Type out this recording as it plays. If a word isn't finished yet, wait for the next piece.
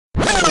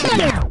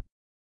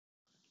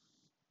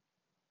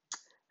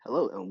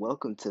Hello and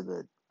welcome to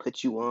the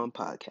Put You On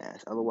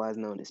podcast, otherwise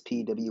known as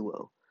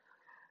PWO.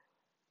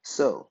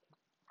 So,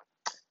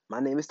 my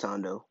name is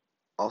Tondo,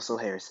 also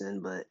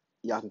Harrison, but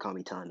y'all can call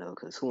me Tondo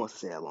because who wants to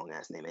say that long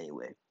ass name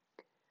anyway?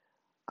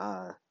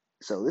 Uh,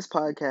 so this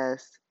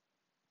podcast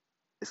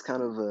is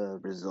kind of a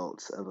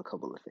result of a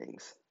couple of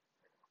things.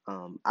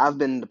 I've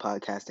been into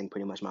podcasting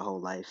pretty much my whole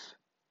life.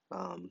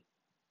 Um,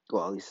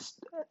 well, at least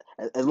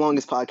as long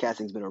as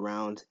podcasting's been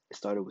around. It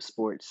started with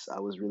sports. I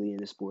was really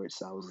into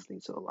sports. I was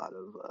listening to a lot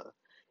of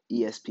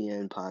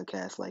ESPN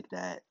podcasts like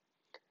that.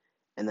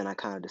 And then I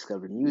kind of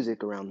discovered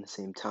music around the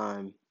same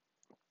time.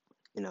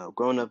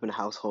 Growing up in a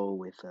household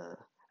with an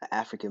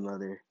African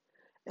mother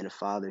and a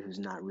father who's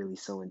not really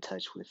so in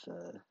touch with,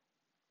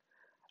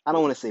 I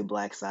don't want to say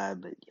black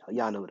side, but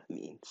y'all know what I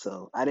mean.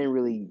 So I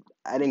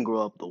didn't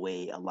grow up the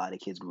way a lot of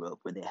kids grew up,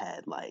 where they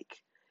had like,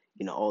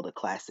 all the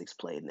classics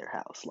played in their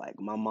house. Like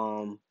my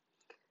mom,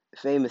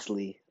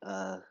 famously,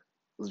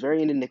 was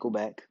very into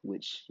Nickelback,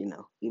 which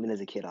even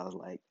as a kid, I was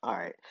like, all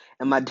right.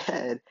 And my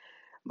dad,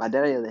 on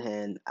the other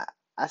hand,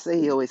 I say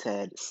he always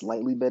had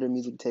slightly better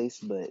music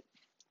taste, but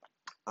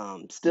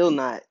still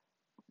not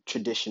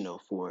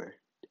traditional for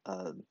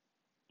uh,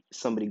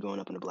 somebody growing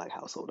up in a black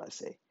household, I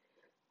say.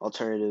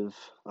 Alternative,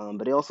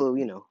 but they also,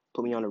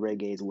 put me on the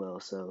reggae as well.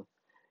 So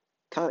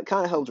kind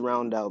of helped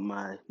round out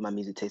my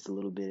music taste a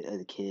little bit as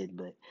a kid,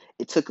 but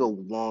it took a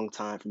long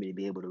time for me to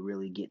be able to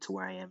really get to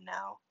where I am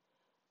now.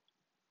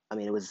 I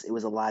mean, it was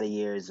a lot of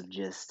years of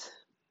just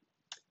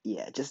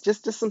yeah, just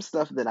some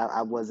stuff that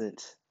I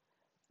wasn't.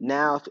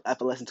 Now,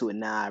 if I listen to it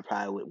now, I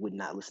probably would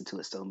not listen to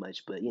it so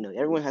much. But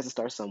everyone has to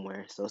start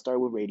somewhere. So I started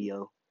with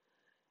radio,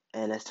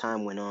 and as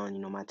time went on,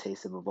 my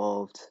tastes have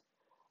evolved.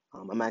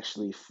 I'm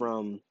actually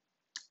from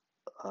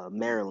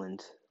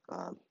Maryland.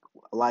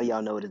 A lot of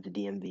y'all know it as the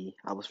DMV.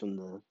 I was from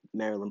the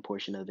Maryland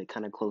portion of it,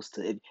 kind of close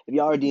to. If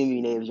y'all are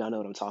DMV natives, y'all know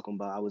what I'm talking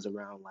about. I was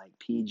around like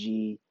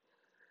PG,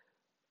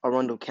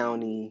 Arundel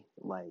County,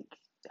 like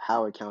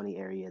Howard County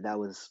area. That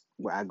was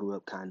where I grew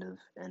up, kind of,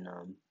 and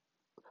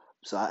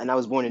I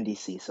was born in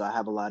DC, so I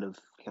have a lot of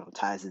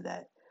ties to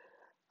that.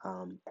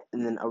 And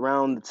then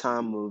around the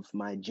time of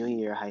my junior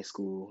year of high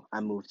school, I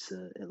moved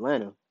to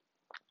Atlanta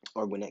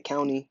or Gwinnett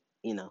County,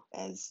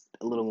 as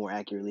a little more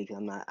accurately, because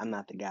I'm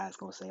not the guy that's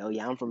gonna say, oh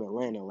yeah, I'm from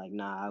Atlanta. Like,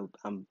 nah,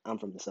 I'm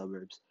from the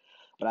suburbs,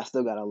 but I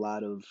still got a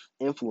lot of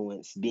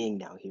influence being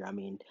down here. I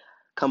mean,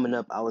 coming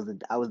up, I was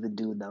the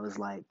dude that was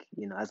like,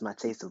 as my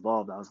taste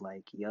evolved, I was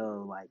like,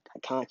 yo, like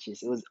that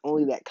conscious. It was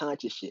only that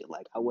conscious shit.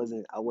 Like I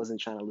wasn't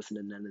trying to listen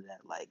to none of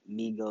that, like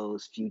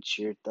Migos,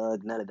 Future,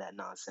 Thug, none of that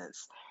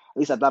nonsense. At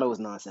least I thought it was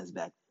nonsense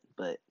back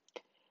then, but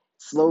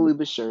slowly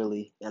but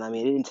surely, and I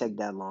mean, it didn't take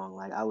that long.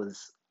 Like I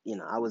was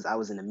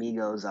in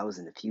Amigos, I was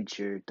in the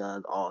Future,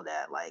 Doug, all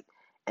that. Like,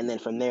 and then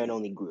from there it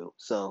only grew.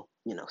 So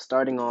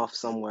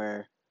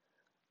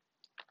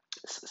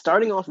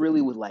starting off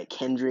really with like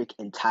Kendrick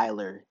and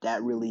Tyler,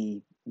 that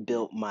really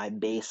built my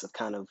base of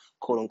kind of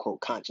quote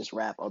unquote conscious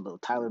rap. Although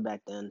Tyler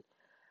back then,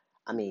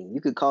 I mean,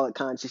 you could call it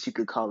conscious, you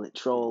could call it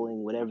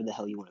trolling, whatever the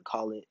hell you want to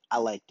call it. I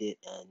liked it,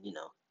 and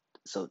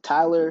so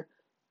Tyler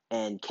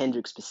and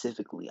Kendrick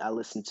specifically, I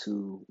listened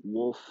to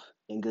Wolf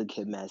and Good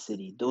Kid, Mad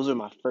City. Those are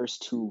my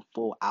first two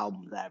full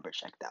albums that I ever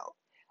checked out,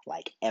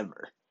 like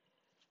ever.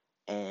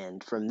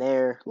 And from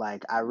there,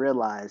 like I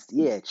realized,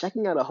 yeah,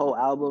 checking out a whole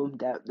album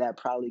that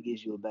probably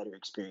gives you a better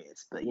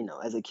experience. But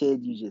as a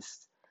kid,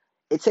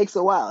 it takes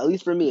a while. At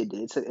least for me, it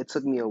did. It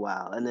took me a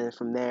while, and then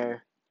from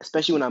there,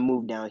 especially when I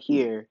moved down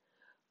here,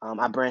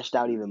 I branched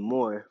out even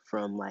more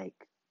from like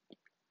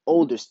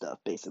older stuff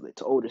basically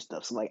to older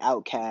stuff. So like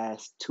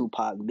Outkast,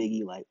 Tupac,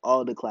 Biggie, like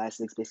all the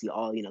classics, basically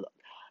all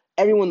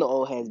everyone the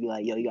old heads be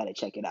like, yo, you gotta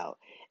check it out.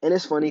 And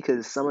it's funny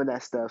because some of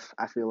that stuff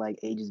I feel like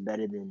ages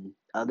better than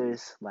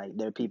others. Like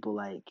there are people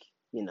like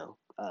you know,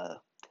 uh,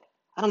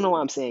 I don't know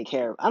why I'm saying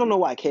KR. I don't know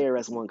why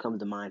KRS One comes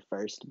to mind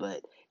first,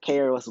 but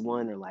KRS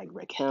One or like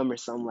Rakim or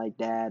something like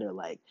that, or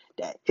like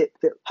that hip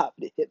hop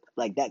the hip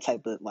like that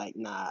type of like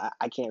nah,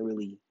 I can't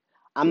really.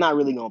 I'm not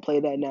really gonna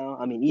play that now.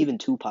 I mean, even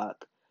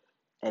Tupac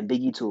and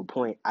Biggie to a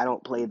point. I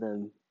don't play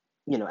them,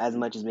 as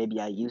much as maybe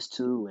I used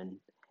to. And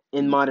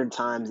in modern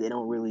times, they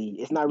don't really.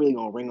 It's not really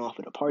gonna ring off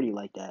at a party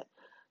like that.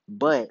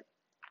 But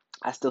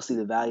I still see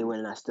the value in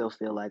it. And I still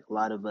feel like a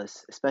lot of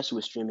us, especially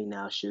with streaming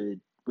now, should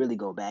really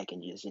go back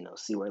and just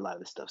see where a lot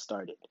of this stuff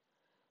started.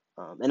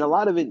 And a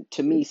lot of it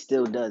to me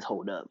still does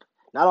hold up.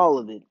 Not all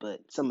of it, but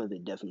some of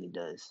it definitely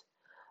does.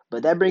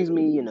 But that brings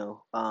me, to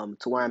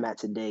where I'm at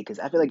today, because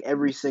I feel like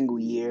every single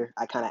year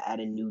I kind of add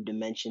a new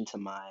dimension to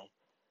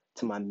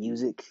my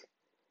music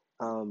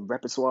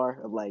repertoire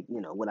of like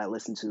what I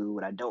listen to,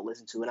 what I don't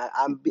listen to, and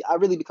I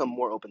really become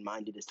more open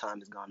minded as time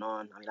has gone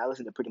on. I mean, I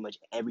listen to pretty much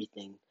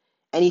everything,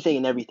 anything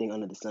and everything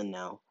under the sun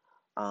now.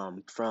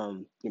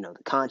 From the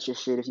conscious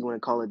shit, if you want to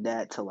call it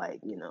that, to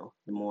like the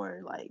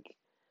more like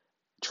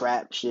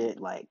trap shit,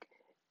 like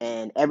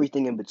and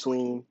everything in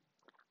between.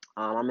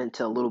 I'm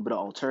into a little bit of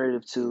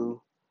alternative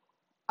too.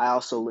 I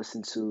also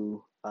listen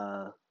to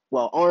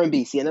well,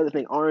 R&B. See, another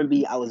thing,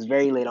 R&B. I was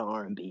very late on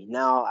R&B.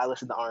 Now I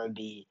listen to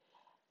R&B.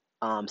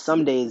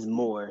 Some days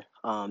more,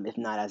 if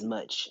not as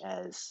much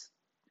as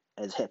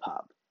hip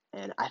hop.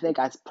 And I think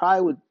I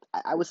probably would.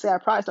 I would say I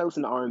probably started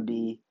listening to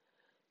R&B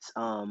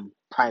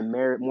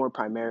more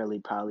primarily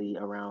probably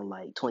around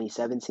like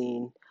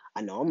 2017.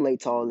 I know I'm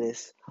late to all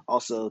this.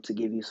 Also, to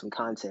give you some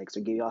context or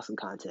give y'all some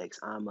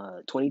context, I'm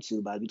 22,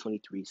 about to be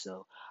 23,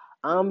 so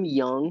I'm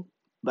young,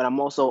 but I'm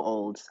also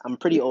old. I'm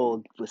pretty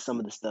old with some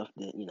of the stuff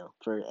that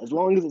for as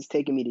long as it's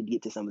taken me to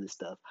get to some of this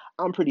stuff,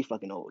 I'm pretty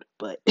fucking old.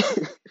 But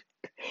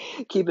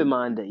keep in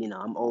mind that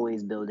I'm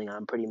always building.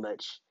 I'm pretty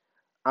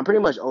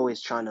much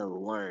always trying to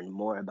learn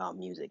more about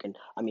music. And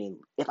I mean,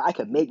 if I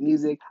could make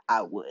music,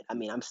 I would. I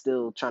mean, I'm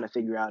still trying to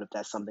figure out if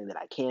that's something that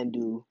I can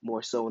do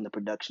more so in the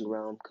production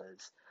realm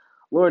because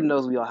Lord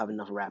knows we all have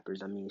enough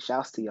rappers. I mean,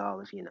 shouts to y'all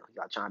if y'all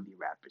trying to be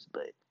rappers,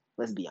 but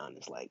let's be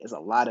honest, like there's a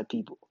lot of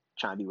people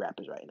trying to be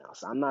rappers right now.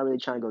 So I'm not really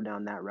trying to go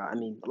down that route. I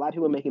mean, a lot of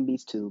people are making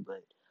beats too,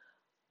 but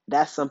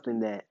that's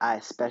something that I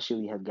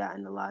especially have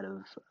gotten a lot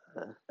of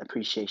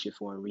appreciation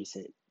for in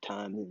recent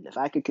times. And if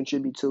I could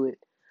contribute to it,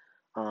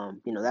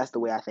 that's the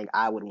way I think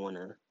I would want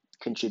to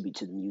contribute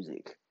to the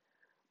music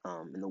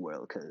in the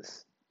world.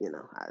 Because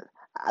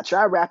I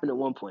tried rapping at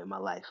one point in my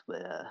life,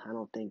 but I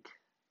don't think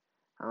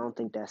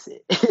that's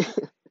it.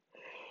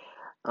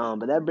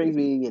 But that brings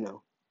me,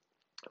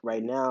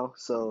 right now.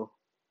 So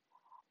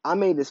I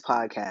made this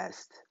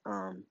podcast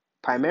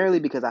primarily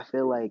because I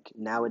feel like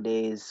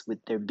nowadays, with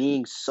there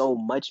being so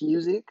much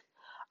music,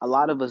 a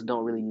lot of us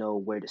don't really know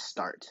where to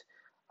start.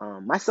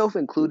 Myself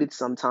included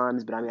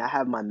sometimes, but I mean, I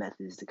have my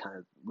methods to kind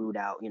of root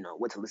out,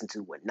 what to listen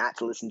to, what not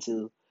to listen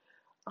to,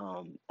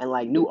 and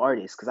like new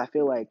artists. Because I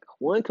feel like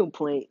one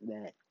complaint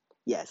that,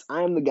 yes,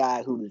 I am the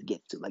guy who this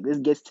gets to. Like, this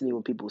gets to me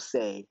when people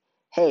say,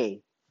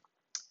 hey,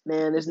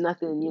 man, there's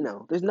nothing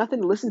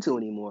to listen to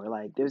anymore.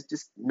 Like, there's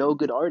just no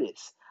good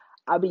artists.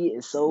 I be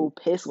getting so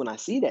pissed when I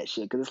see that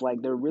shit because it's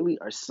like there really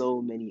are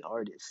so many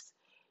artists.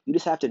 You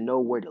just have to know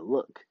where to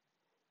look,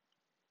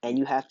 and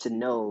you have to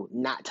know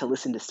not to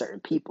listen to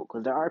certain people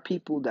because there are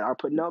people that are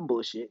putting out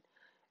bullshit.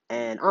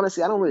 And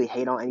honestly, I don't really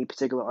hate on any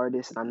particular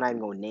artist, and I'm not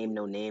even gonna name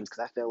no names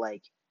because I feel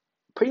like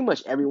pretty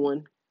much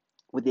everyone,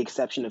 with the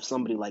exception of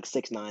somebody like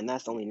 6ix9ine,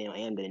 that's the only name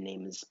I am gonna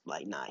name, is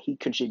like, nah, he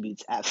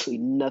contributes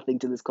absolutely nothing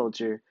to this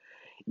culture.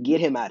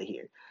 Get him out of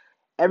here.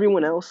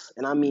 Everyone else,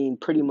 and I mean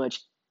pretty much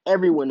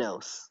everyone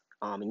else,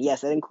 and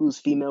yes, that includes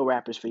female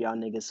rappers for y'all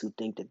niggas who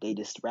think that they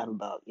just rap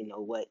about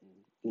what,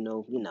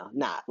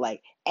 nah,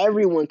 like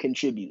everyone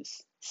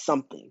contributes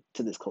something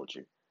to this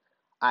culture.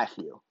 I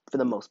feel for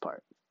the most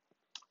part.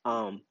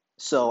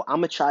 So I'm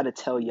gonna try to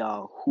tell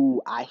y'all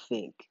who I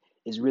think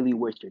is really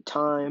worth your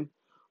time,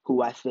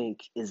 who I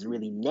think is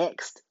really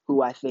next,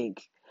 who I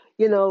think,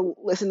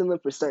 listen to them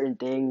for certain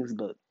things,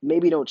 but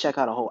maybe don't check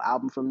out a whole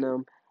album from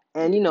them.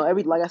 And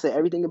like I said,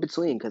 everything in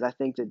between, because I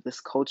think that this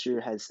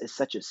culture has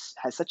such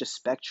a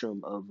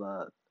spectrum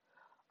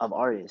of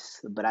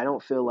artists, but I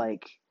feel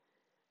like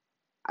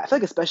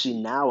especially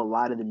now a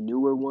lot of the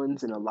newer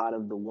ones and a lot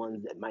of the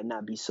ones that might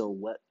not be so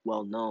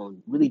well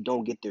known really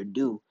don't get their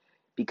due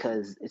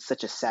because it's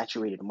such a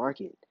saturated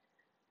market.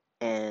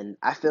 And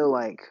I feel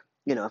like,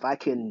 if I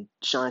can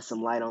shine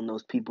some light on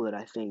those people that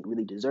I think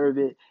really deserve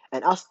it,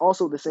 and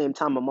also at the same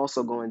time, I'm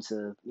also going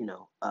to,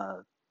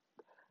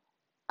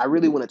 I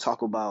really want to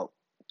talk about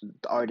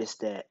the artists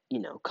that,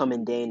 come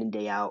in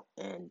day out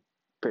and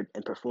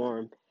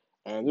perform,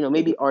 and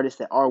maybe artists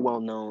that are well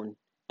known,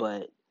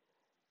 but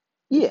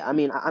yeah, I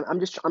mean, I'm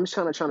just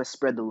trying to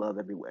spread the love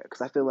everywhere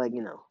because I feel like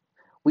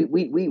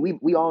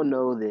we all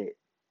know that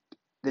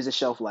there's a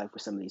shelf life for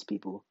some of these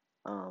people.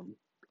 And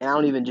I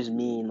don't even just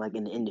mean like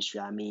in the industry.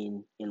 I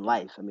mean in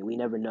life. I mean, we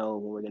never know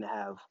when we're gonna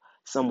have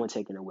someone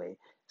taken away.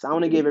 So I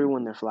want to give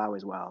everyone their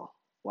flowers while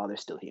they're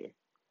still here,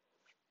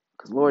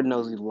 because Lord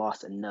knows we've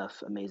lost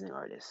enough amazing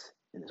artists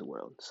in this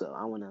world. So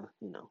I want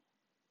to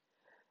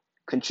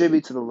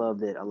contribute to the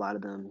love that a lot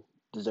of them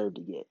deserve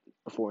to get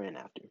before and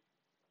after.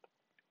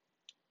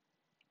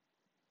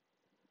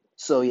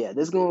 So yeah,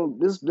 this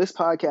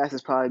podcast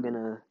is probably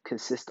gonna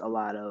consist a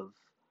lot of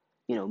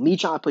me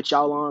trying to put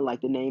y'all on,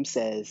 like the name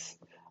says,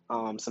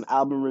 some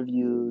album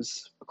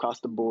reviews across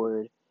the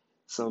board,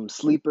 some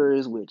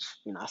sleepers, which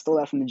I stole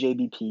that from the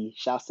JBP.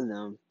 Shouts to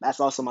them.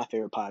 That's also my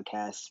favorite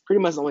podcast.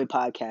 Pretty much the only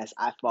podcast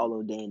I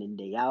follow day in and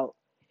day out.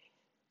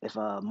 If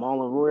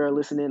Maul and Roy are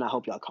listening, I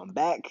hope y'all come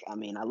back. I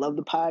mean, I love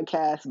the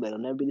podcast, but it'll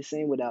never be the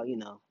same without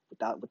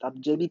without the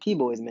JBP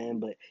boys,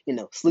 man. But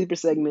sleeper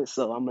segments.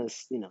 So I'm gonna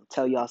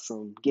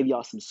give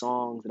y'all some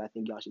songs that I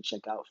think y'all should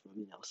check out from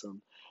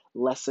some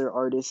lesser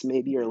artists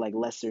maybe, or like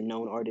lesser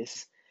known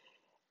artists.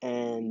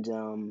 And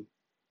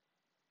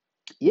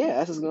yeah,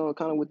 that's just gonna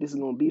kind of what this is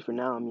gonna be for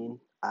now. I mean,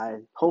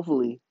 I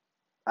hopefully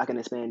I can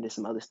expand into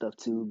some other stuff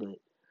too,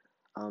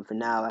 but for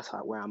now that's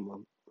where I'm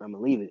gonna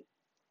leave it.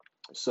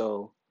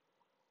 So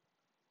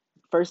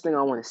first thing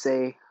I want to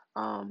say,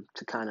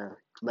 to kind of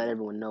let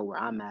everyone know where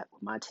I'm at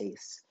with my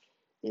tastes,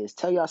 is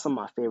tell y'all some of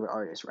my favorite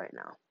artists right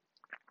now.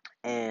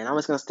 And I'm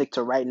just gonna stick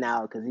to right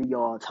now because you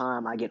go all the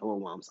time, I get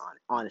overwhelmed on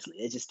it. Honestly,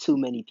 it's just too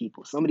many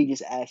people. Somebody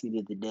just asked me the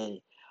other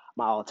day,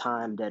 my all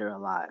time dead or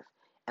alive,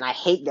 and I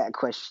hate that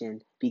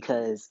question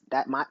because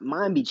that my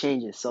mine be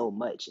changing so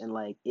much, and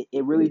like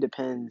it really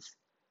depends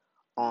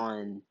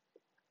on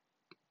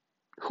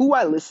who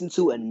I listen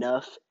to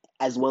enough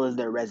as well as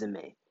their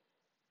resume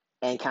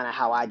and kind of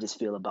how I just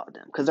feel about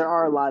them. Because there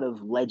are a lot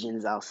of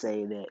legends, I'll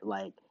say, that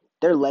like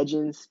they're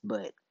legends,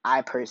 but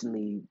I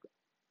personally,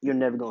 you're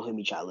never gonna hear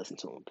me try to listen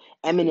to them.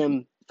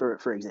 Eminem,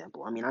 for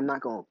example. I mean, I'm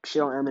not gonna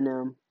shit on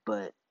Eminem,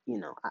 but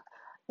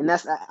and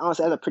that's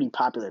honestly that's a pretty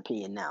popular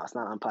opinion now. It's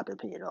not an unpopular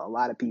opinion at all. A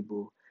lot of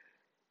people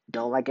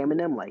don't like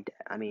Eminem like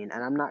that. I mean,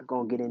 and I'm not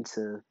gonna get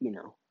into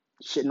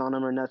shitting on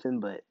him or nothing,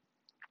 but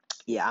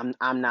yeah,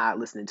 I'm not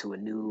listening to a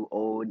new,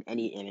 old,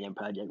 any Eminem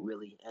project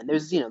really. And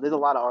there's a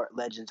lot of art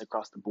legends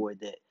across the board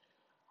that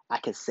I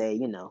could say,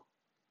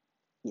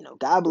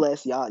 God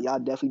bless y'all. Y'all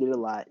definitely did a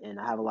lot, and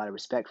I have a lot of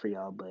respect for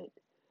y'all. But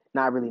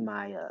not really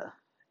my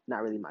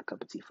not really my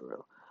cup of tea for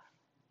real.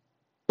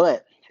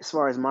 But as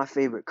far as my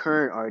favorite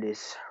current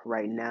artist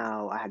right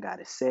now, I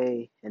gotta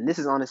say, and this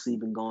has honestly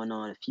been going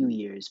on a few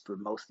years for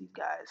most of these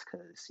guys,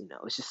 because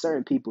it's just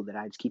certain people that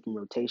I just keep in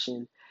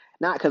rotation.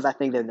 Not because I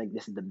think that like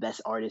this is the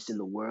best artist in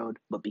the world,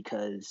 but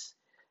because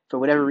for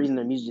whatever reason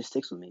their music just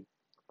sticks with me.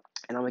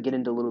 And I'm gonna get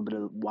into a little bit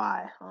of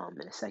why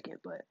in a second.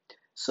 But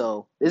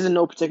so this is in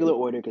no particular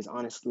order because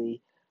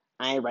honestly,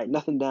 I ain't write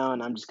nothing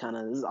down. I'm just kind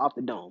of this is off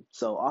the dome.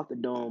 So off the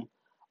dome,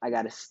 I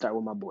gotta start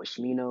with my boy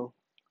Shmino.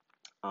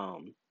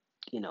 Um,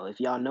 if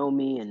y'all know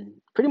me and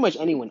pretty much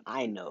anyone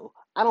I know,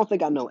 I don't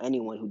think I know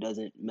anyone who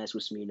doesn't mess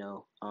with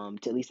Shmino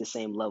to at least the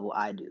same level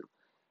I do.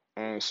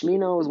 And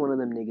Shmino is one of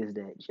them niggas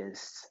that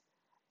just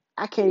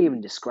I can't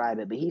even describe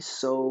it, but he's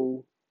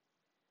so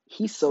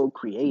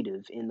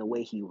creative in the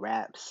way he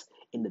raps,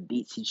 in the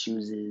beats he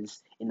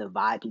chooses, in the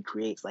vibe he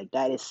creates. Like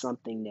that is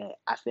something that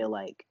I feel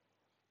like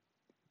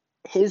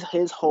his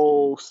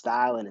whole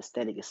style and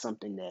aesthetic is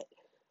something that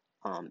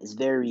is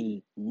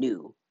very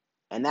new.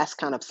 And that's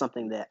kind of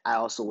something that I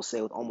also will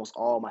say with almost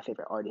all my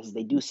favorite artists.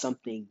 They do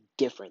something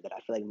different that I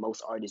feel like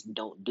most artists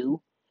don't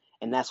do.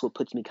 And that's what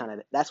puts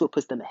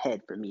them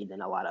ahead for me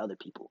than a lot of other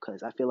people.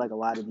 Because I feel like a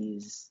lot of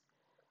these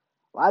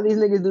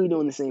niggas do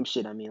doing the same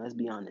shit. I mean, let's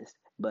be honest.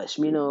 But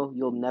Shmino,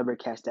 you'll never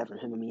catch that from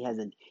him. I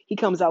mean, he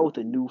comes out with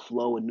a new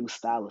flow, a new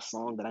style of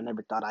song that I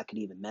never thought I could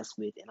even mess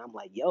with. And I'm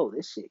like, yo,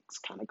 this shit's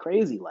kind of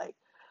crazy. Like,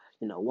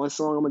 one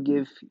song I'm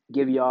gonna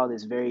give y'all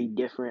that's very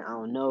different. I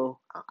don't know.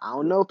 I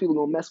don't know if people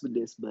gonna mess with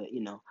this, but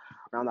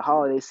around the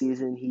holiday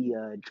season, he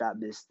dropped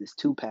this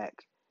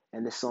 2-pack,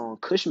 and the song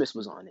Kushmas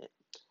was on it.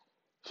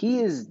 He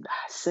is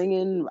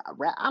singing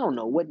rap. I don't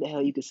know what the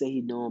hell you could say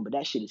he's doing, but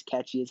that shit is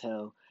catchy as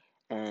hell.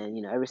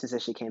 And ever since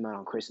that shit came out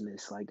on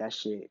Christmas, like that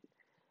shit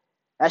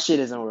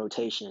is on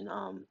rotation.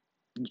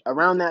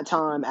 Around that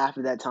time,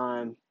 after that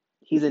time,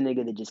 he's a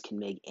nigga that just can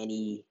make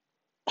any.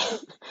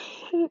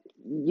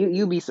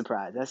 You be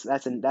surprised. That's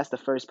the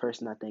first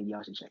person I think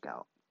y'all should check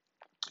out.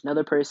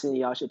 Another person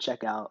y'all should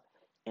check out,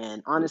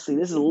 and honestly,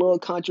 this is a little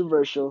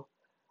controversial.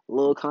 A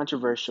little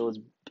controversial.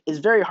 It's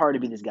very hard to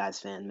be this guy's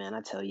fan, man.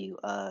 I tell you.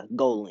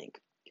 GoldLink.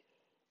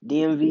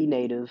 DMV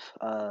native,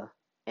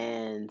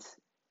 and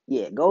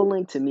yeah,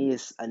 GoldLink to me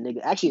is a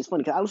nigga. Actually, it's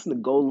funny because I listened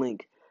to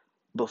GoldLink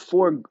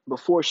before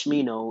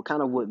Shmino.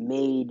 Kind of what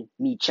made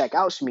me check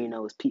out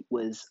Shmino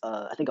was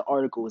I think an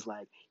article was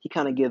like he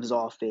kind of gives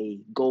off a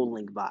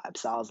GoldLink vibe.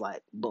 So I was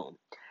like, boom,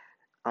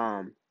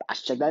 I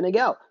should check that nigga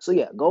out. So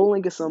yeah,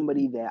 GoldLink is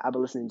somebody that I've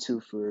been listening to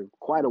for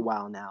quite a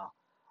while now.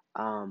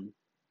 Um,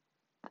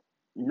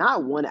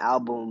 Not one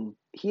album.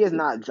 He has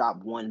not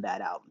dropped one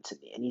bad album to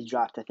me, and he's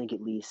dropped I think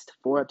at least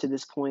four up to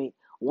this point.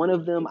 One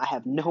of them I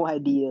have no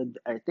idea.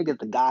 I think it's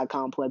the God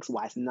Complex,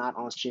 why it's not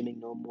on streaming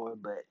no more,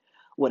 but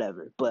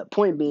whatever. But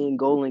point being,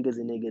 GoldLink is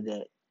a nigga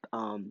that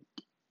um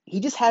he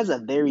just has a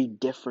very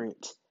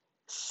different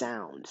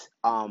sound.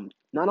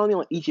 Not only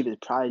on each of his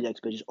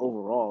projects, but just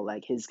overall,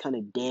 like his kind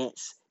of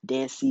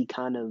dancey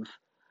kind of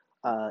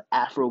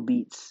Afro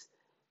beats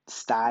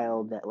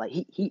style that like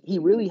he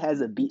really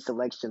has a beat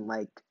selection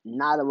like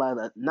not a lot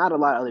of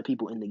other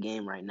people in the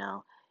game right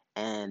now,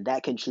 and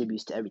that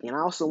contributes to everything. And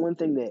also one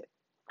thing that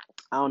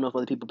I don't know if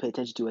other people pay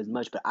attention to as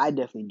much, but I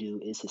definitely do,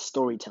 is his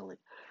storytelling.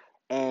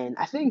 And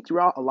I think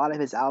throughout a lot of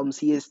his albums,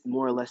 he is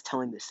more or less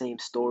telling the same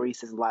story,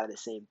 says a lot of the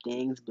same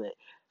things, but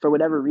for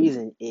whatever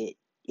reason, it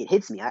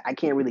hits me. I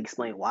can't really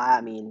explain why.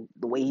 I mean,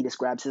 the way he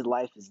describes his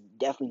life is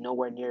definitely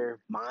nowhere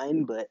near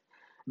mine, but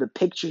the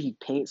picture he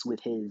paints with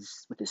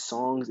his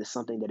songs is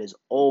something that has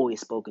always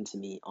spoken to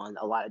me on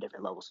a lot of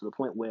different levels, to the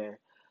point where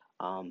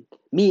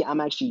me,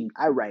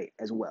 I write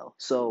as well.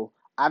 So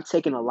I've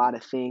taken a lot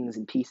of things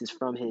and pieces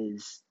from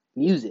his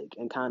music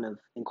and kind of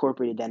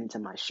incorporated that into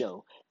my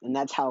show. And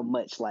that's how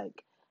much like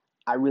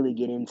I really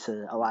get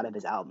into a lot of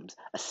his albums,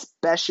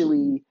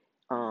 especially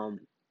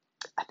um,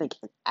 I think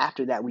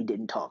after that we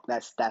didn't talk.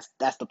 That's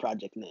the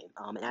project name.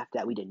 And after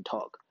that we didn't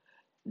talk.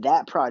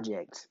 That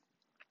project,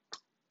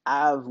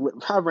 I've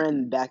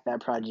ran back that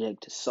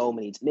project so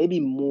many, maybe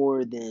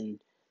more than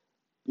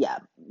Yeah,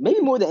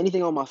 maybe more than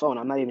anything on my phone.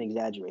 I'm not even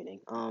exaggerating.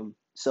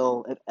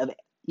 So if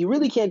you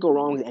really can't go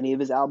wrong with any of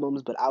his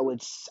albums, but I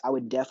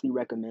would definitely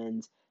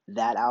recommend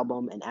that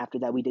album. And after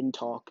that, we didn't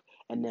talk.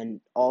 And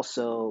then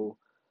also,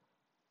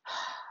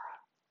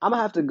 I'm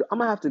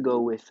gonna have to go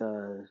with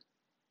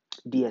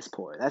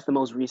Diaspora. That's the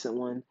most recent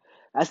one.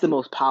 That's the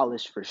most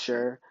polished for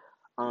sure.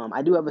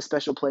 I do have a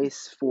special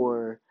place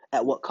for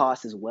At What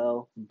Cost as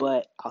well,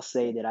 but I'll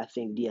say that I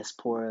think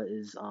Diaspora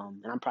is,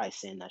 and I'm probably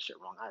saying that shit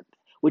wrong,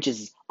 which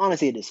is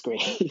honestly a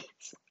disgrace.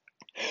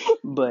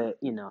 But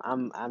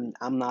I'm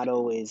not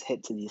always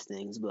hip to these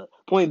things. But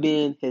point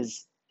being,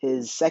 his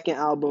second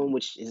album,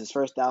 which is his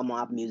first album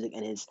on Apple Music,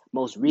 and his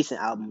most recent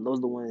album, those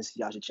are the ones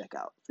y'all should check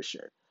out for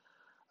sure.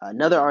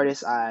 Another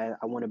artist I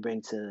want to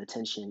bring to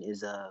attention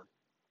is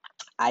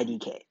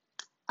IDK.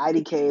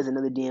 IDK is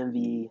another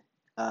DMV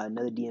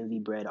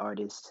bred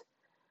artist.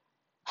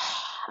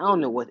 I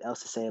don't know what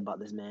else to say about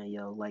this man,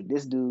 yo. Like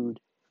this dude.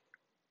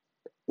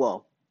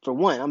 Well, for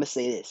one, I'm gonna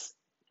say this: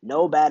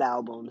 no bad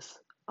albums.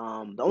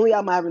 The only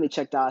album I haven't really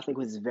checked out, I think,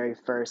 was his very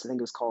first. I think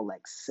it was called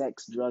like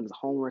Sex, Drugs,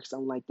 Homework,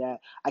 something like that.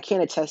 I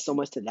can't attest so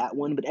much to that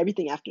one, but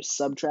everything after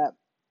Subtrap,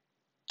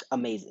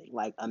 amazing,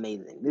 like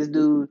amazing. This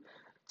dude,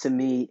 to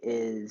me,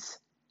 is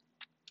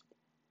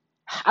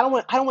I don't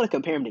want to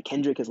compare him to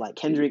Kendrick because like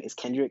Kendrick is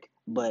Kendrick,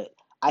 but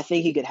I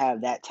think he could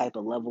have that type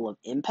of level of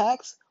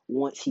impacts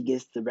once he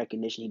gets the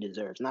recognition he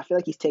deserves. And I feel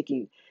like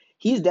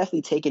he's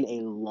definitely taken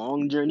a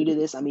long journey to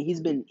this. I mean,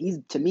 he's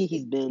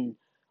been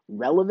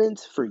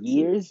relevant for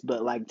years,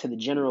 but like to the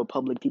general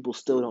public, people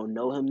still don't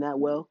know him that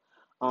well.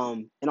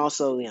 And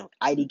also,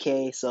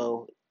 IDK.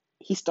 So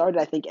he started,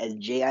 I think, as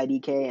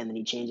JIDK, and then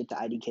he changed it to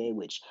IDK,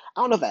 which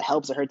I don't know if that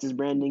helps or hurts his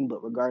branding,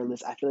 but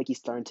regardless, I feel like he's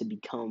starting to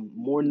become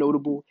more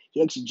notable.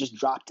 He actually just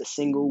dropped a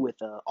single with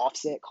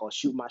Offset called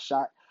 "Shoot My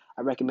Shot."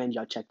 I recommend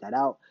y'all check that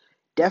out.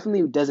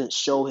 Definitely doesn't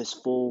show his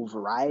full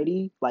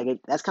variety.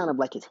 That's kind of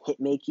like his hit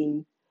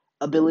making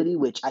ability,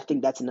 which I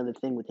think that's another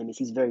thing with him is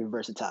he's very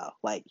versatile.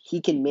 Like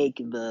he can make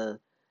the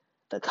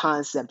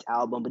concept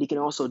album, but he can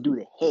also do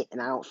the hit,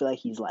 and I don't feel like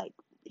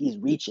he's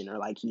reaching or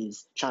like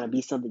he's trying to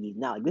be something he's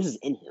not. Like this is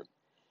in him,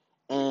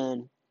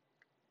 and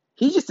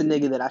he's just a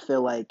nigga that I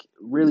feel like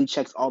really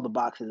checks all the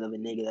boxes of a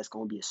nigga that's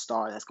gonna be a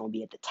star, that's gonna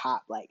be at the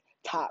top, like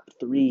top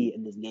three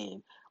in this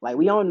game. Like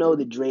we all know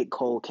that Drake,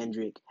 Cole,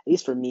 Kendrick, at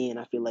least for me, and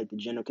I feel like the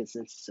general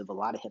consensus of a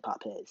lot of hip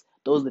hop heads,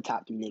 those are the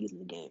top three niggas in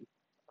the game.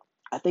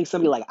 I think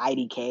somebody like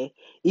IDK,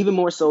 even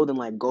more so than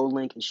like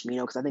GoldLink and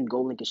Shmino, because I think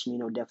GoldLink and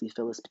Shmino definitely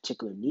fill this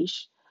particular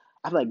niche.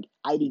 I feel like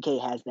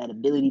IDK has that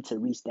ability to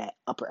reach that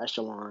upper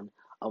echelon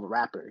of a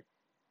rapper.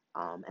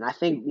 And I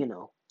think,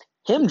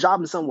 him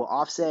dropping something with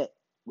Offset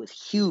was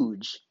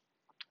huge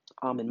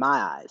in my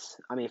eyes.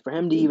 I mean, for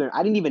him to even,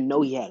 I didn't even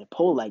know he had a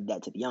pull like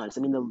that. To be honest,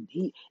 I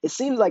mean, it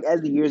seems like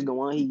as the years go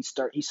on, he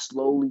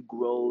slowly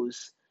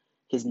grows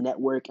his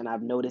network, and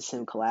I've noticed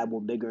him collab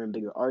with bigger and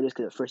bigger artists.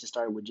 Because at first it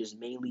started with just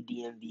mainly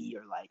DMV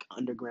or like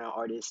underground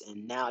artists,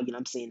 and now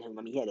I'm seeing him.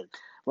 I mean, he had a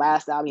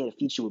last album, he had a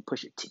feature with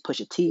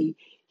Pusha T.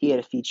 He had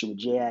a feature with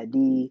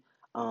JID.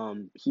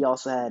 He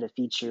also had a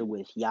feature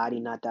with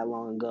Yachty not that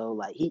long ago.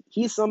 Like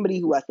he's somebody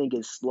who I think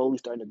is slowly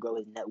starting to grow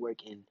his network,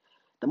 and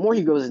the more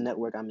he grows his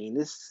network, I mean,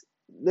 this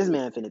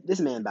man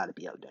about to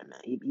be up there, man.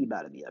 He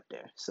about to be up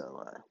there.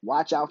 So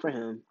watch out for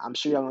him. I'm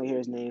sure y'all gonna hear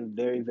his name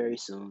very, very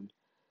soon.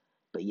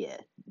 But yeah,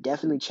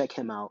 definitely check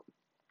him out.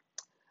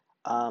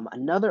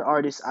 Another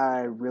artist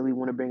I really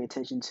want to bring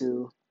attention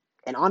to,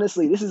 and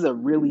honestly, this is a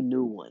really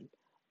new one.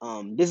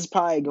 This is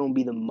probably gonna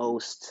be the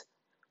most.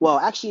 Well,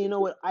 actually, you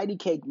know what?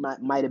 IDK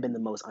might have been the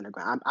most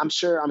underground. I'm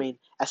sure. I mean,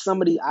 as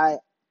somebody, I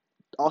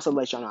also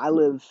let y'all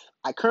know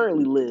I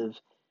currently live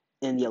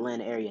in the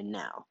Atlanta area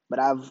now, but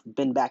I've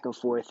been back and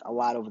forth a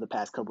lot over the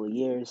past couple of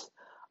years.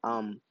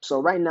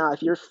 So right now,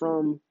 if you're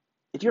from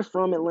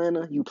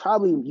Atlanta,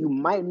 you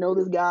might know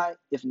this guy.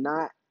 If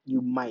not,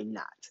 you might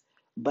not.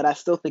 But I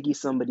still think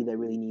he's somebody that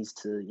really needs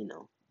to,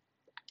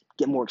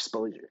 get more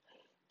exposure.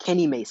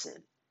 Kenny Mason.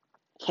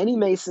 Kenny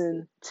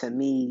Mason to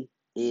me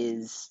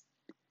is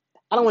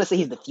I don't want to say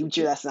he's the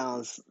future. That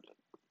sounds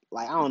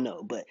like I don't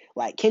know, but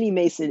like Kenny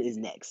Mason is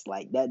next.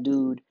 Like that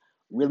dude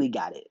really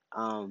got it.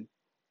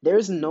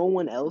 There's no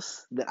one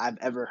else that I've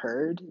ever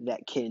heard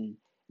that can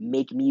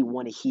make me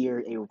want to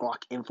hear a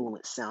rock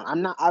influenced sound.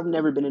 I've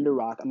never been into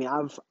rock. I mean,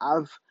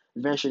 I've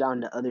ventured out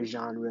into other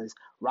genres.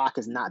 Rock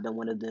has not been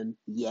one of them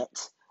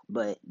yet.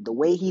 But the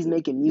way he's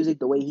making music,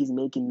 the way he's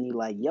making me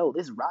like, yo,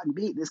 this rock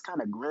beat, this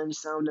kind of grunge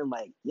sounding,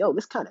 like, yo,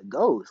 this kind of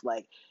goes.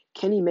 Like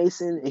Kenny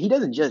Mason, and he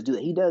doesn't just do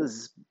it. He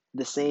does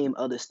the same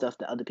other stuff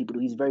that other people do.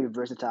 He's very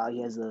versatile.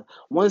 He has a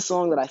one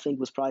song that I think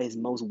was probably his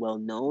most well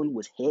known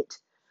was "Hit,"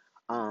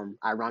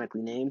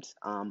 ironically named.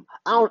 I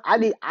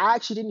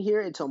actually didn't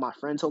hear it until my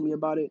friend told me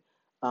about it.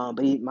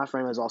 But my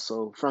friend was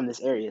also from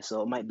this area,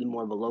 so it might be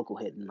more of a local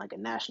hit than like a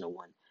national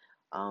one.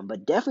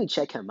 But definitely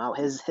check him out.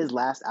 His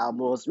last album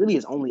was really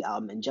his only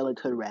album, Angelic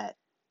Hood Rat.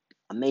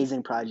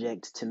 Amazing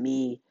project to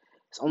me.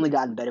 It's only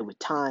gotten better with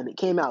time. It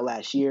came out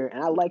last year,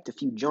 and I liked a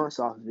few joints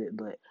off of it,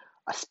 but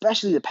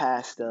especially the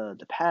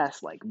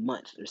past like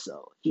month or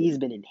so. He's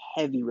been in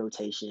heavy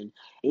rotation.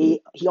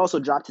 He also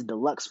dropped his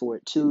deluxe for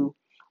it too.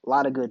 A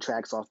lot of good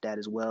tracks off that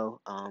as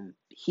well.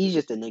 He's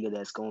just a nigga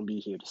that's gonna be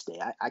here to stay.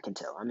 I can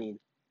tell. I mean,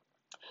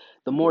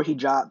 the more he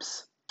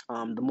drops,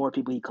 the more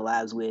people he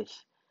collabs with,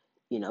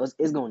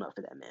 it's going up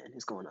for that man.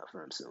 It's going up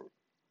for him soon.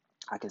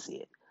 I can see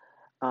it.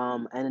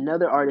 And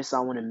another artist I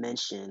want to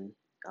mention,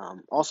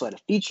 also had a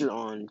feature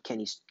on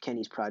Kenny's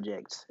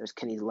project, or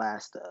Kenny's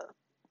last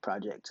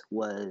project,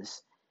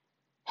 was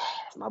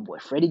my boy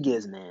Freddie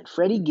Gibbs, man.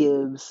 Freddie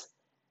Gibbs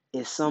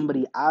is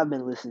somebody I've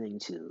been listening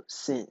to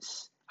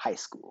since high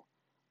school,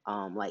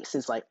 like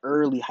since like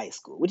early high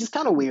school, which is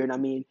kind of weird. I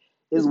mean,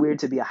 it's weird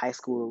to be a high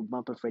school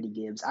bumper Freddie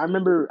Gibbs. I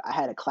remember I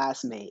had a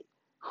classmate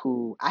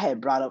who I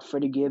had brought up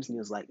Freddie Gibbs, and he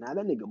was like, "Nah,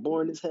 that nigga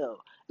boring as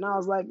hell." And I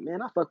was like,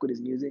 "Man, I fuck with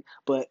his music."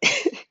 But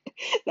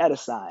that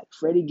aside,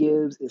 Freddie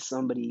Gibbs is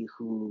somebody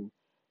who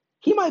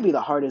he might be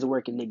the hardest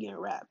working nigga in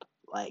rap,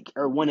 like,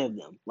 or one of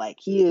them. Like,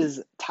 he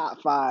is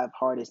top five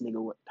hardest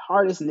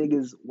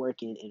niggas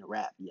working in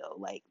rap, yo.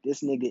 Like,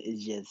 this nigga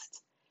is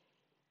just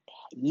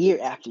year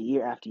after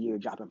year after year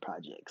dropping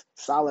projects,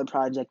 solid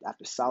project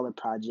after solid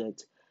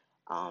project.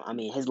 I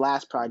mean, his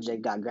last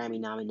project got Grammy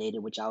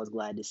nominated, which I was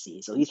glad to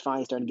see. So he's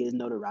finally starting to get his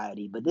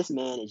notoriety. But this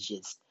man is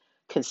just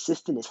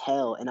consistent as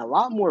hell and a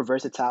lot more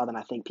versatile than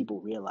I think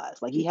people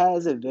realize. Like, he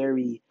has a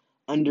very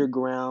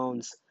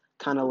underground,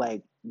 kind of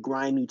like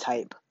grimy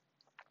type,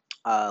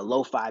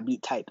 lo-fi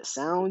beat type of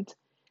sound,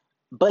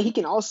 but he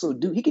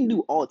can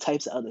do all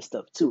types of other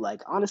stuff too.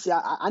 Like, honestly,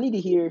 I need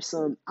to hear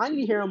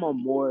him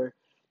on more,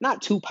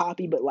 not too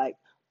poppy, but like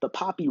the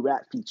poppy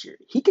rap feature.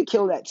 He could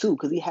kill that too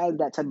because he has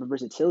that type of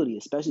versatility,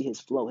 especially his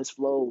flow. His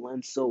flow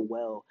lends so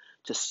well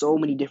to so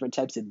many different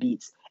types of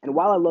beats. And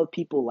while I love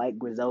people like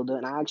Griselda,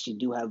 and I actually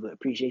do have an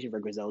appreciation for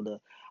Griselda,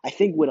 I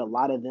think with a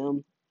lot of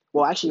them,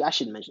 well, actually, I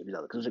shouldn't mention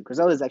Griselda because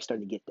Griselda is actually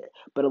starting to get there.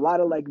 But a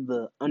lot of like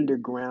the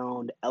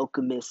underground,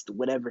 alchemist,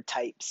 whatever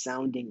type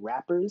sounding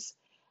rappers,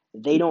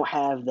 they don't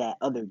have that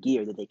other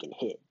gear that they can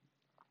hit.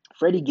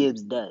 Freddie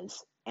Gibbs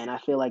does, and I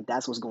feel like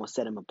that's what's going to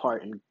set him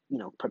apart and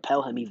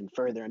propel him even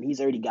further. I mean, he's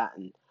already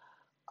gotten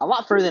a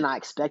lot further than I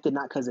expected,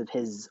 not because of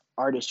his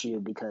artistry, or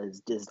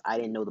because just I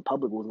didn't know the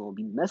public was going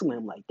to be messing with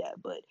him like that.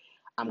 But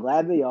I'm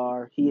glad they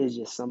are. He is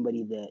just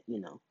somebody that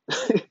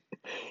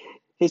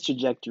his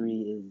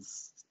trajectory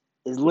is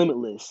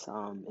limitless.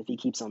 If he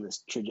keeps on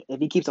if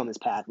he keeps on this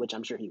path, which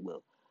I'm sure he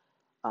will.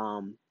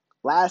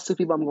 Last two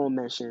people I'm going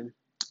to mention.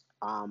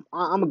 I'm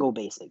gonna go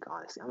basic,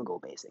 honestly. I'm gonna go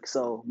basic.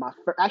 So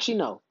actually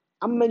no,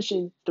 I'm gonna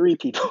mention three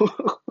people.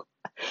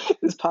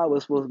 This pod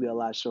was supposed to be a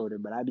lot shorter,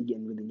 but I be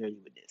getting really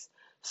nerdy with this.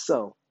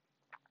 So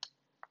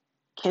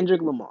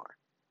Kendrick Lamar.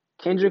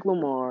 Kendrick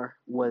Lamar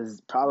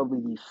was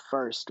probably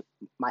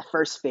my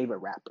first favorite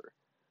rapper.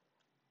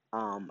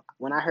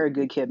 When I heard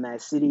Good Kid,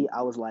 Mad City,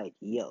 I was like,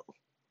 yo,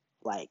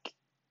 like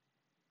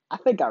I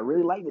think I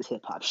really like this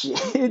hip hop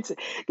shit.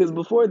 Because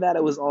before that,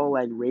 it was all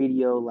like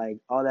radio, like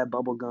all that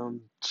bubblegum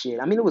shit.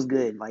 I mean, it was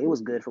good. Like, it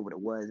was good for what it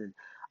was. And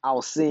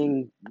I'll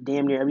sing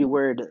damn near every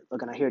word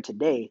like I hear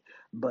today.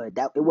 But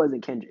it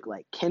wasn't Kendrick.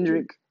 Like,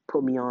 Kendrick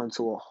put me on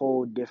to a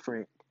whole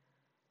different,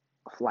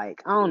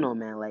 like, I don't know,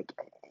 man. Like,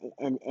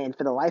 and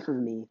for the life of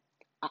me,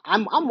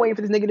 I'm waiting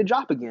for this nigga to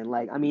drop again.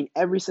 Like, I mean,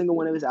 every single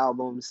one of his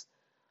albums.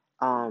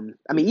 I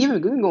mean,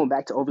 even going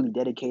back to Overly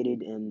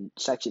Dedicated and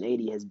Section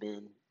 80 has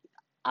been,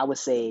 I would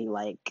say,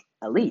 like,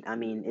 elite. I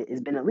mean,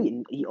 it's been elite.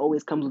 And he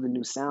always comes with a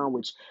new sound,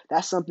 which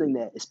that's something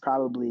that is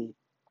probably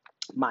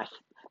my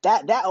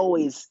that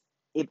always,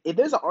 if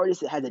there's an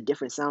artist that has a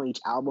different sound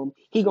each album,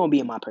 he gonna be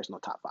in my personal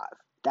top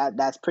five.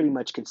 That's pretty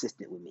much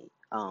consistent with me.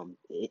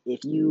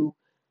 If you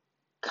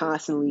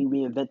constantly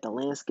reinvent the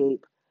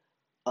landscape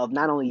of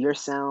not only your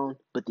sound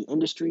but the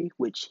industry,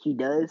 which he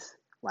does,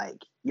 like,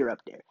 you're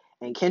up there.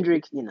 And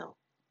Kendrick,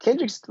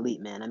 Kendrick's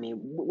elite, man. I mean,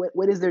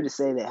 what is there to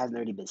say that hasn't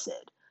already been said?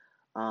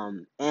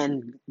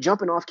 And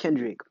jumping off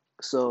Kendrick,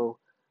 so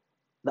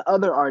the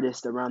other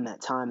artist around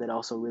that time that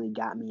also really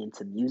got me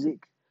into music,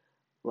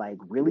 like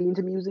really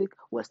into music,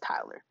 was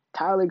Tyler.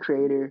 Tyler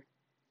Creator,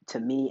 to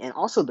me, and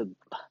also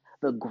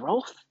the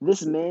growth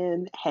this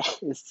man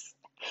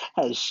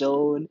has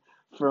shown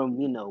from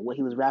what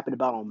he was rapping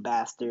about on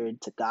Bastard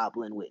to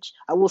Goblin, which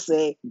I will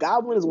say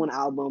Goblin is one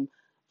album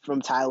from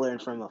Tyler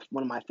and from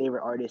one of my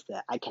favorite artists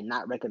that I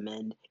cannot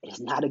recommend. It is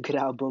not a good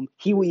album.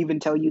 He will even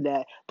tell you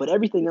that. But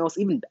everything else,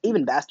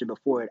 even Bastard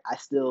before it, I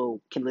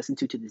still can listen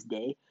to this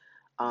day.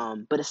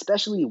 But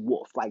especially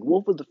Wolf. Like,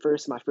 Wolf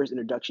was my first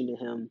introduction to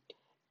him,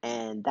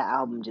 and that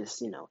album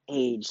just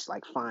aged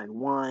like fine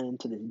wine.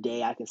 To this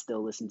day, I can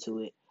still listen to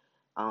it.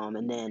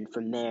 And then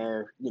from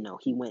there,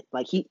 he went,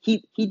 like, he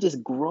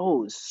just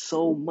grows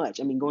so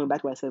much. I mean, going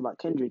back to what I said about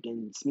Kendrick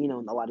and Smino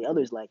and a lot of the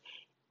others, like,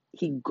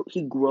 he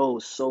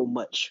grows so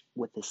much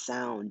with his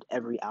sound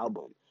every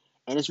album,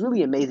 and it's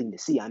really amazing to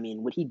see. I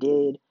mean, what he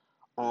did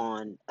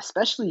on,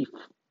 especially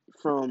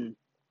from,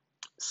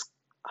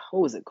 what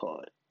was it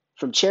called,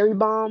 from Cherry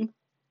Bomb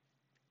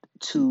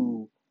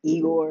to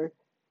Igor,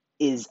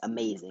 is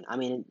amazing. I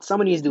mean,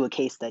 someone needs to do a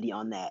case study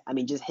on that. I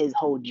mean, just his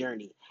whole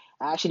journey.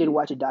 I actually did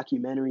watch a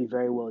documentary,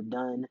 very well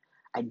done.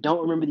 I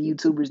don't remember the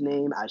YouTuber's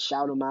name. I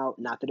shout him out.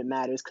 Not that it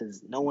matters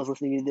because no one's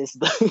listening to this,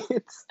 but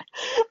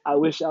I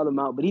would shout him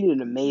out. But he did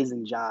an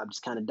amazing job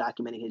just kind of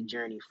documenting his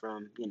journey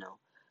from,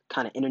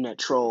 kind of internet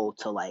troll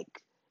to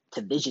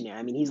to visionary.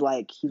 I mean, he's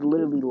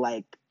literally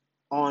like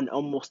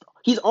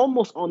he's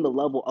almost on the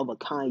level of a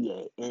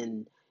Kanye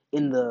in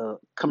the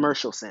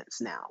commercial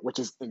sense now, which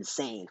is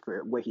insane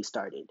for where he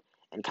started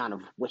and kind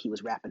of what he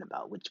was rapping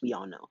about, which we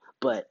all know.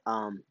 But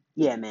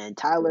yeah, man,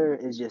 Tyler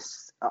is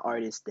just an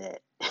artist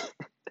that,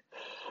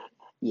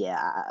 yeah,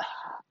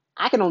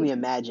 I can only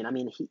imagine. I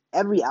mean,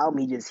 every album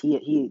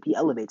he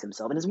elevates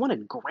himself and has won a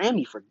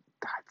Grammy for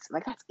God's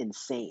like that's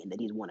insane that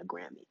he's won a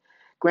Grammy.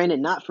 Granted,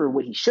 not for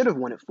what he should have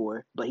won it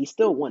for, but he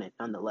still won it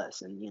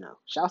nonetheless. And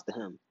shouts to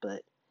him.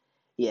 But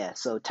yeah,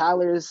 so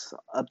Tyler's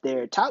up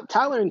there.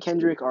 Tyler and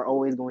Kendrick are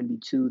always going to be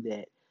two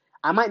that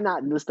I might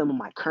not list them on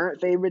my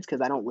current favorites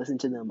because I don't listen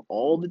to them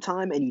all the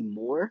time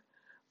anymore.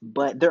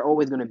 But they're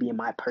always going to be in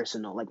my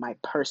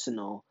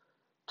personal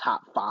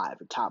top five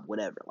or top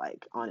whatever.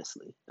 Like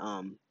honestly,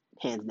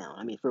 hands down.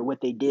 I mean, for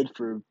what they did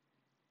for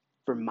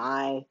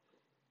my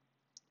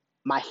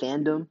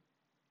fandom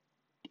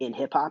in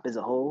hip hop as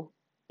a whole,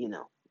 you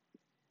know,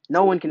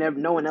 no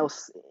one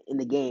else in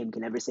the game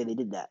can ever say they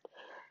did that.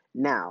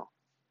 Now,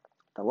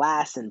 the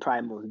last and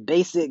probably most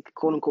basic,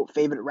 quote unquote,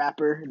 favorite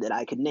rapper that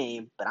I could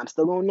name, but I'm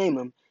still gonna name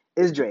him,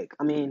 is Drake.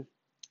 I mean,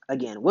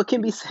 again, what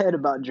can be said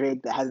about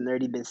Drake that hasn't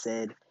already been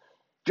said?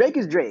 Drake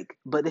is Drake,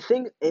 but the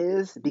thing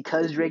is,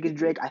 because Drake is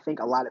Drake, I think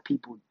a lot of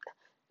people,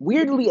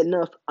 weirdly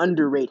enough,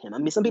 underrate him. I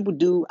mean, some people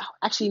do.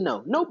 Actually,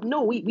 no.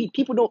 We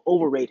people don't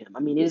overrate him. I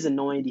mean, it is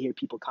annoying to hear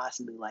people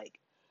constantly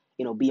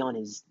be on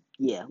his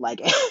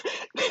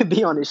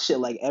be on his shit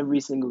like every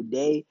single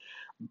day.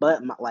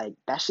 But like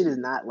that shit is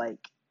not like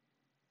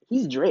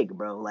he's Drake,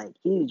 bro. Like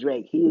he's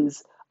Drake. He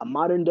is a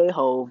modern day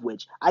Hove,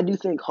 which I do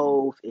think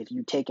Hove, if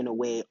you taken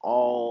away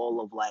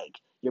all of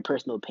your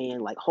personal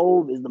opinion, like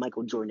Hove is the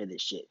Michael Jordan of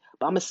this shit.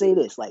 But I'm gonna say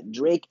this, like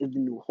Drake is the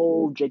new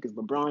Hove, Drake is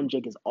LeBron,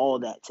 Drake is all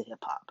that to hip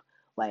hop.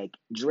 Like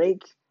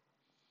Drake,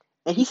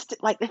 and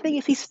like the thing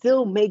is, he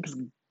still makes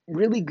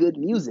really good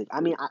music.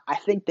 I mean, I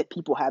think that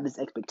people have this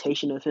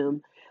expectation of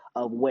him,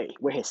 of where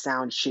his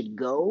sound should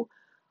go,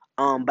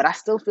 but I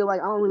still feel like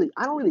I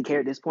don't really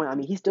care at this point. I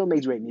mean, he still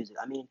makes great music.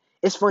 I mean,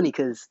 it's funny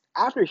because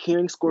after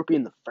hearing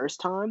Scorpion the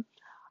first time,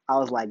 I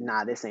was like,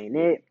 nah, this ain't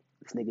it.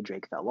 This nigga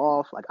Drake fell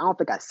off. Like, I don't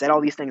think I said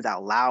all these things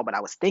out loud, but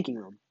I was thinking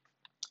them.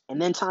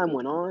 And then time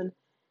went on,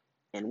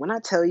 and when I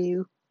tell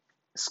you,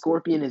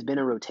 Scorpion has been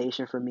a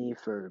rotation for me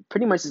for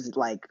pretty much since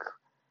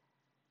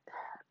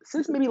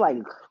maybe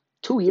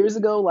 2 years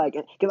ago. Like,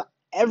 because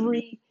I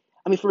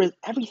mean, for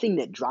everything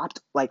that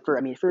dropped, for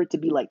it to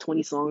be like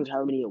 20 songs,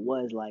 however many it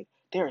was, like,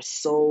 there are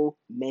so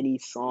many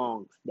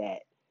songs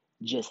that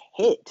just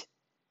hit,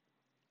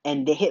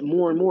 and they hit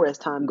more and more as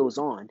time goes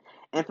on.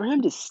 And for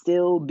him to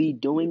still be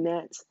doing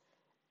that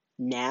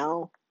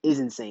now is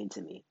insane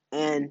to me.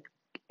 And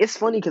it's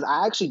funny because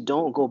I actually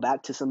don't go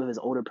back to some of his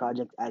older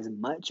projects as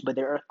much, but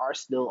there are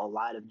still a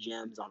lot of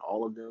gems on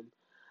all of them.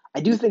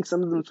 I do think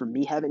some of them for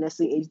me haven't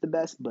necessarily aged the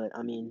best, but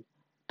I mean,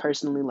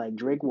 personally, like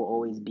Drake will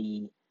always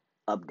be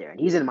up there, and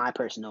he's in my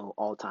personal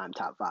all-time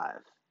top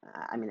five.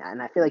 I mean,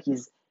 and I feel like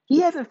he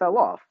hasn't fell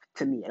off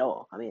to me at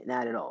all. I mean,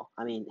 not at all.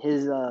 I mean,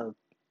 his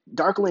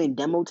Dark Lane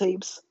demo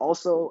tapes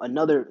also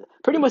another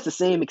pretty much the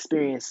same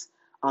experience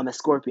as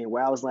Scorpion,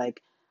 where I was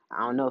like, I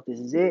don't know if this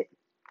is it.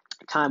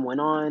 Time went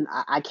on.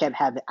 I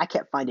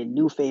kept finding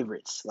new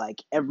favorites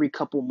like every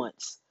couple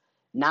months.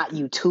 Not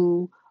You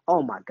Too.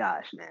 Oh my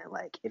gosh, man.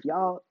 Like if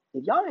y'all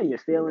in your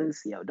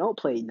feelings, yo, don't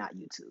play Not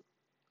You Too.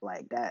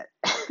 Like that.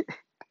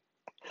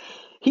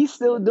 He's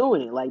still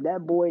doing it. Like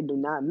that boy do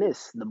not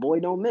miss. The boy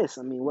don't miss.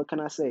 I mean, what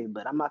can I say?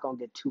 But I'm not gonna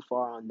get too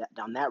far on that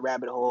down that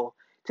rabbit hole.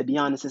 To be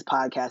honest, this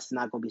podcast is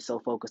not gonna be so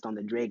focused on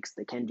the Drakes,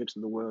 the Kendricks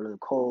of the world, or the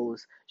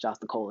Coles. Shouts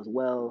to Cole as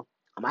well.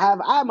 I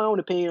have my own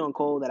opinion on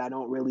Cole that I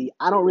don't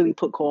really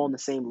put Cole on the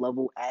same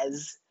level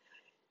as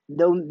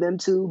them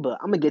two, but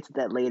I'm gonna get to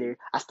that later.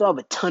 I still have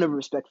a ton of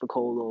respect for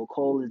Cole though.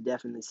 Cole has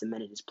definitely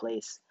cemented his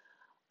place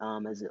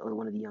as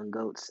one of the young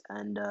goats.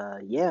 And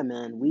yeah,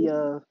 man, we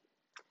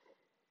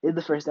this is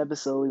the first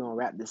episode. We're gonna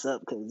wrap this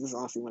up because this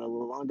honestly went a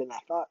little longer than I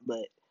thought.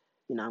 But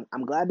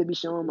I'm glad to be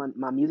showing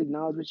my music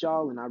knowledge with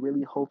y'all, and I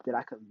really hope that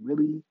I could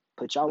really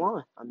put y'all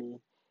on. I mean,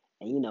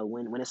 and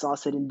when it's all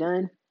said and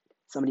done,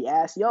 somebody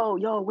asks, yo,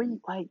 where you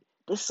like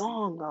this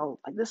song? Oh,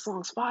 like this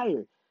song's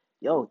fire.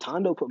 Yo,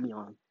 Tondo put me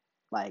on.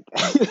 Like,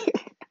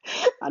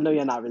 I know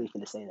you're not really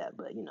finna say that,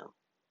 but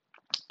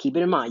keep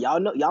it in mind.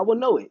 Y'all will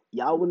know it.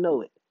 Y'all will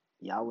know it.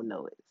 Y'all will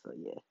know it. So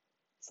yeah.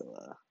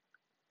 So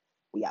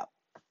we out.